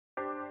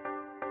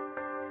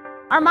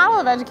Our model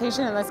of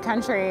education in this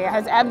country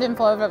has ebbed and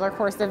flowed over the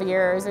course of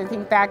years. I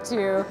think back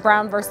to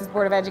Brown versus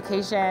Board of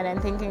Education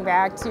and thinking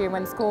back to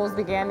when schools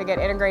began to get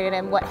integrated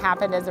and what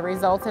happened as a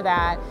result of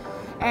that.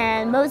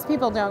 And most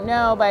people don't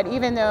know, but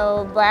even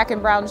though black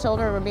and brown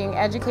children were being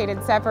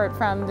educated separate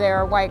from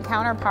their white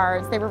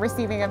counterparts, they were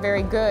receiving a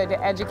very good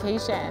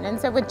education. And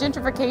so with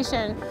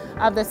gentrification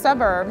of the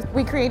suburbs,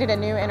 we created a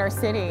new inner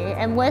city.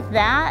 And with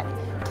that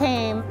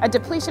came a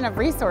depletion of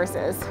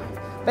resources.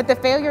 But the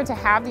failure to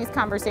have these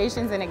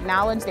conversations and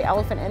acknowledge the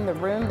elephant in the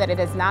room, that it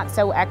is not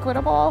so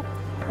equitable,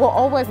 will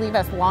always leave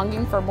us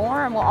longing for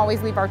more and will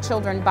always leave our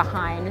children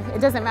behind. It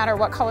doesn't matter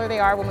what color they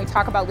are when we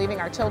talk about leaving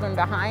our children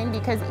behind,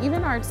 because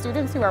even our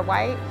students who are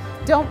white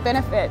don't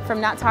benefit from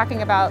not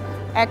talking about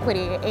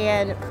equity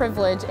and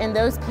privilege and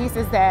those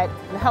pieces that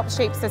help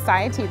shape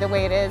society the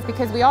way it is,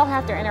 because we all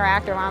have to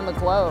interact around the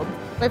globe.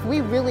 If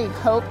we really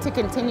hope to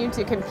continue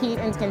to compete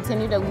and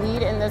continue to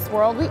lead in this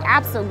world, we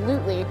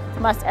absolutely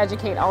must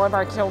educate all of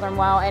our children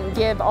well and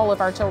give all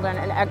of our children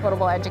an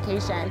equitable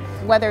education,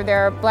 whether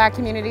they're black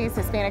communities,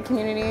 Hispanic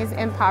communities,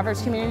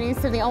 impoverished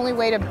communities. So the only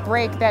way to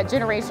break that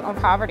generational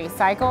poverty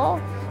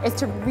cycle is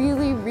to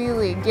really,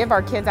 really give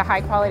our kids a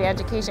high quality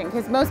education,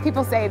 because most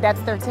people say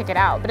that's their ticket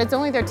out, but it's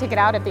only their ticket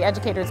out if the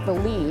educators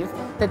believe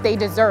that they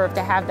deserve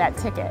to have that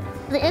ticket.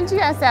 The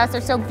NGSS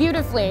are so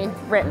beautifully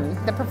written.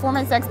 The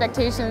performance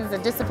expectations, the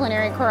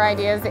disciplinary core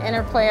ideas, the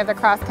interplay of the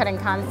cross-cutting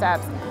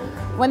concepts.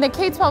 When the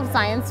K-12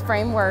 science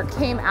framework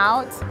came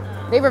out,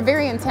 they were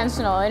very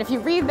intentional, and if you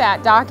read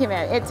that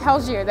document, it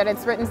tells you that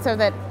it's written so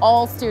that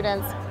all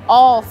students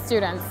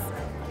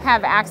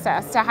have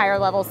access to higher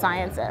level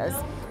sciences.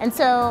 And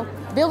so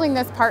building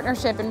this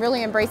partnership and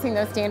really embracing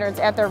those standards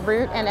at their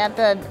root and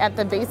at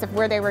the base of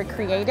where they were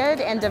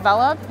created and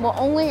developed will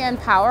only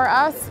empower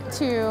us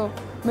to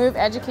move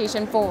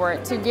education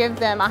forward, to give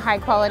them a high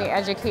quality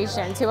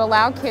education, to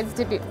allow kids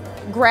to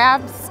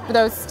grab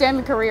those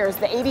STEM careers,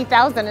 the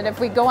 80,000, and if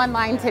we go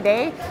online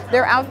today,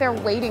 they're out there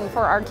waiting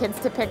for our kids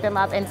to pick them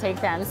up and take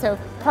them. So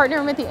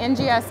partnering with the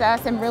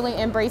NGSS and really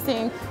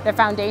embracing the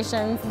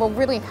foundations will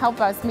really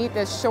help us meet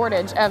this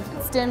shortage of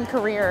STEM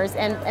careers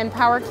and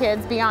empower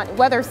kids beyond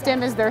whether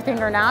STEM is their thing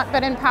or not,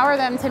 but empower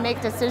them to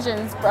make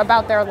decisions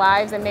about their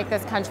lives and make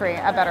this country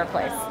a better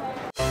place.